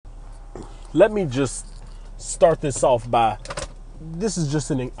Let me just start this off by, this is just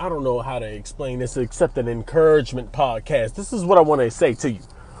I don't know how to explain this except an encouragement podcast. This is what I want to say to you.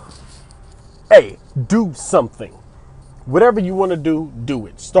 Hey, do something. Whatever you want to do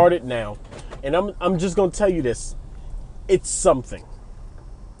it. Start it now. And I'm just going to tell you this. It's something.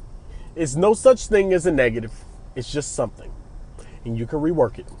 It's no such thing as a negative. It's just something. And you can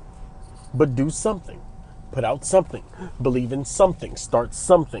rework it. But do something. Put out something. Believe in something. Start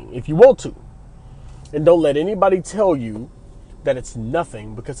something if you want to. And don't let anybody tell you that it's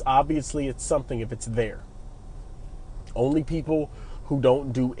nothing, because obviously it's something if it's there. Only people who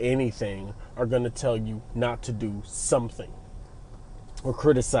don't do anything are going to tell you not to do something or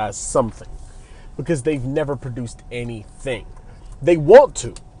criticize something, because they've never produced anything. They want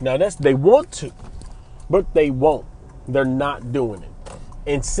to. Now they want to, but they won't. They're not doing it.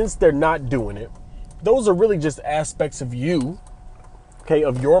 And since they're not doing it, those are really just aspects of you, okay,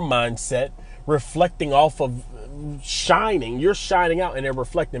 of your mindset reflecting off of shining. You're shining out and they're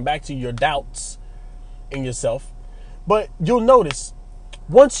reflecting back to your doubts in yourself. But you'll notice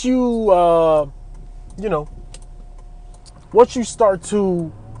once you, once you start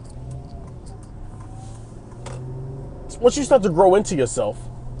to grow into yourself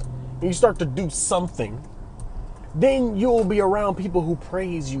and you start to do something, then you'll be around people who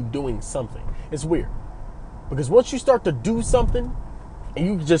praise you doing something. It's weird. Because once you start to do something and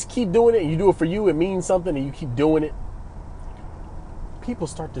you just keep doing it and you do it for you, it means something, and you keep doing it, people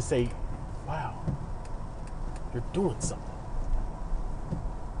start to say, wow, you're doing something.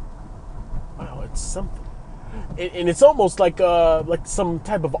 Wow, it's something. And it's almost like some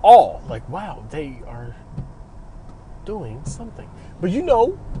type of awe. Like, wow, they are doing something. But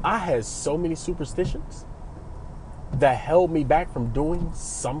I had so many superstitions that held me back from doing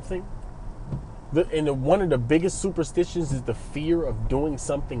something. And one of the biggest superstitions is the fear of doing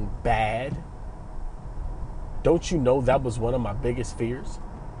something bad. Don't you know that was one of my biggest fears?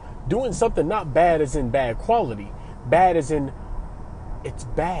 Doing something not bad as in bad quality. Bad as in it's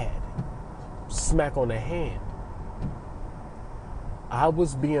bad. Smack on the hand. I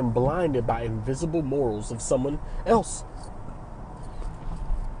was being blinded by invisible morals of someone else.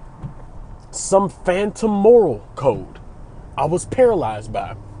 Some phantom moral code I was paralyzed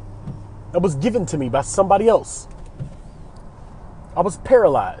by. That was given to me by somebody else. I was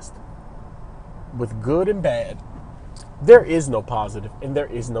paralyzed with good and bad. There is no positive and there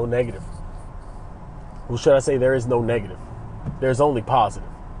is no negative. Well, should I say there is no negative? There's only positive.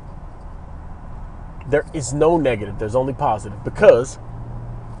 There is no negative. There's only positive, because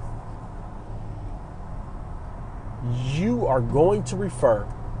you are going to refer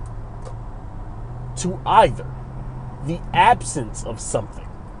to either the absence of something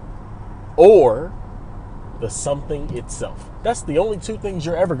or the something itself. That's the only two things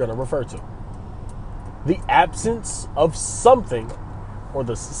you're ever going to refer to. The absence of something or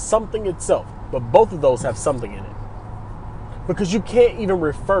the something itself. But both of those have something in it. Because you can't even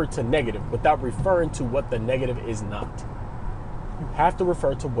refer to negative without referring to what the negative is not. You have to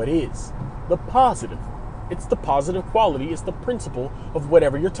refer to what is. The positive. It's the positive quality. It's the principle of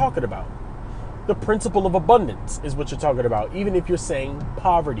whatever you're talking about. The principle of abundance is what you're talking about, even if you're saying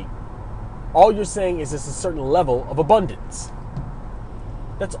poverty. All you're saying is it's a certain level of abundance.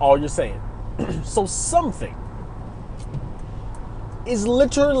 That's all you're saying. So something is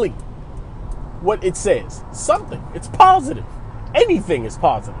literally what it says. Something. It's positive. Anything is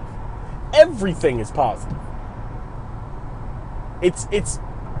positive. Everything is positive. It's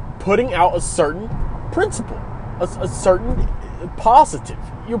putting out a certain principle, a certain positive.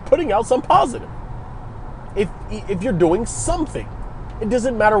 You're putting out some positive. If you're doing something, it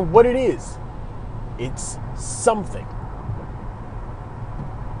doesn't matter what it is. It's something.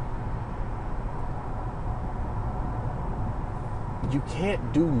 You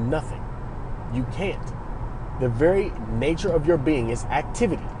can't do nothing. You can't. The very nature of your being is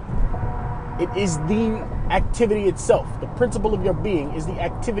activity. It is the activity itself. The principle of your being is the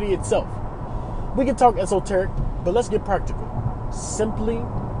activity itself. We can talk esoteric, but let's get practical. Simply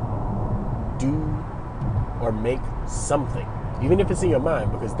do or make something, even if it's in your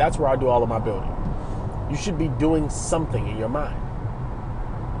mind, because that's where I do all of my building. You should be doing something in your mind.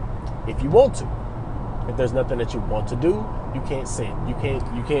 If you want to. If there's nothing that you want to do, you can't sin. You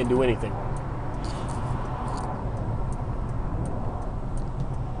can't do anything wrong.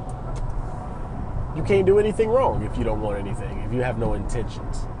 You can't do anything wrong if you don't want anything, if you have no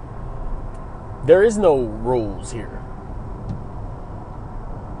intentions. There is no rules here.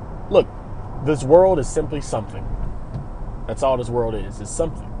 Look, this world is simply something. That's all this world is. It's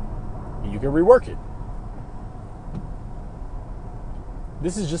something. You can rework it.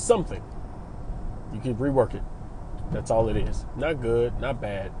 This is just something. You can rework it. That's all it is. Not good, not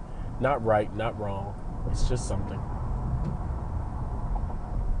bad, not right, not wrong. It's just something.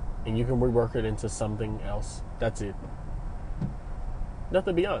 And you can rework it into something else. That's it.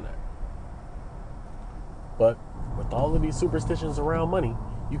 Nothing beyond that. But with all of these superstitions around money,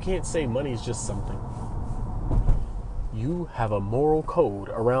 you can't say money is just something. You have a moral code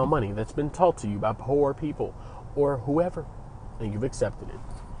around money that's been taught to you by poor people or whoever, and you've accepted it.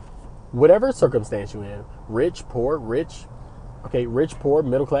 Whatever circumstance you're in, rich, poor, middle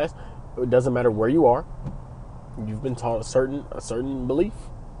class, it doesn't matter where you are. You've been taught a certain belief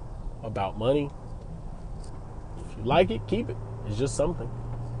about money. If you like it, keep it. It's just something.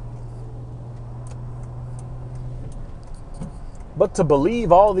 But to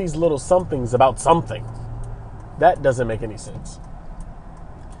believe all these little somethings about something, that doesn't make any sense.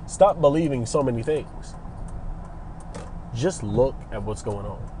 Stop believing so many things. Just look at what's going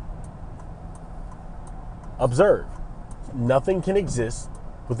on. Observe. Nothing can exist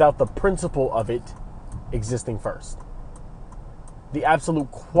without the principle of it existing first. The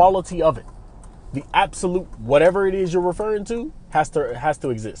absolute quality of it. The absolute whatever it is you're referring to has to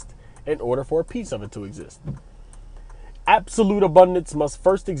exist in order for a piece of it to exist. Absolute abundance must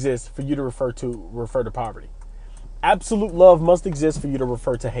first exist for you to refer to poverty. Absolute love must exist for you to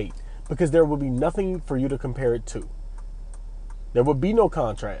refer to hate, because there will be nothing for you to compare it to. There will be no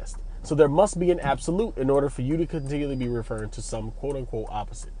contrast. So there must be an absolute in order for you to continually be referring to some quote unquote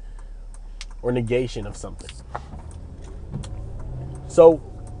opposite or negation of something. So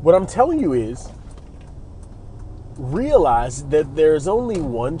what I'm telling you is realize that there's only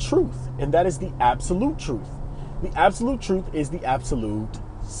one truth, and that is the absolute truth. The absolute truth is the absolute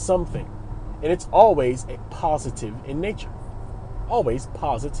something. And it's always a positive in nature. Always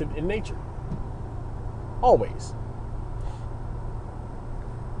positive in nature. Always.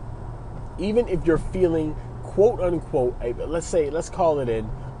 Even if you're feeling quote unquote, let's call it an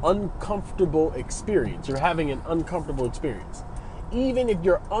uncomfortable experience. You're having an uncomfortable experience. Even if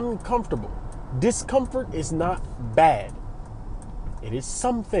you're uncomfortable, discomfort is not bad. It is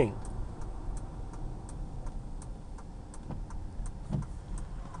something.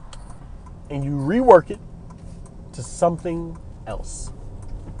 And you rework it to something else.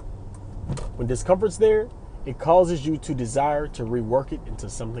 When discomfort's there, it causes you to desire to rework it into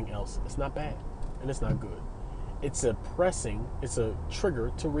something else. It's not bad, and it's not good. It's a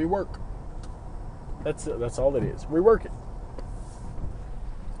trigger to rework. That's all it is. Rework it.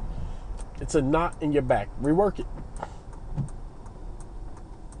 It's a knot in your back. Rework it.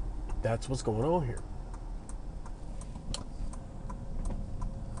 That's what's going on here.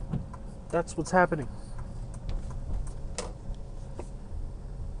 That's what's happening.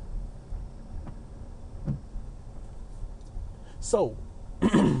 So,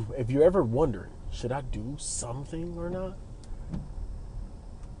 if you're ever wondering, should I do something or not?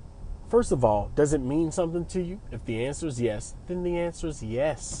 First of all, does it mean something to you? If the answer is yes, then the answer is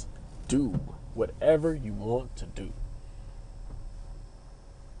yes. Do whatever you want to do.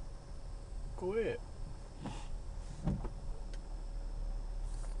 Go ahead.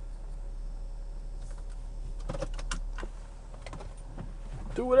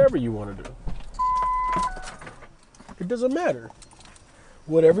 Do whatever you want to do. It doesn't matter.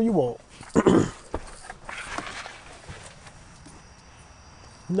 Whatever you want.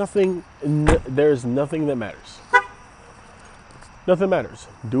 There's nothing that matters. Nothing matters.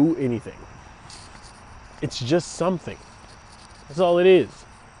 Do anything. It's just something. That's all it is.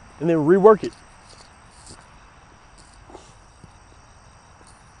 And then rework it.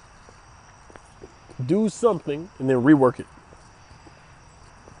 Do something and then rework it.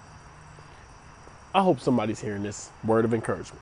 I hope somebody's hearing this word of encouragement.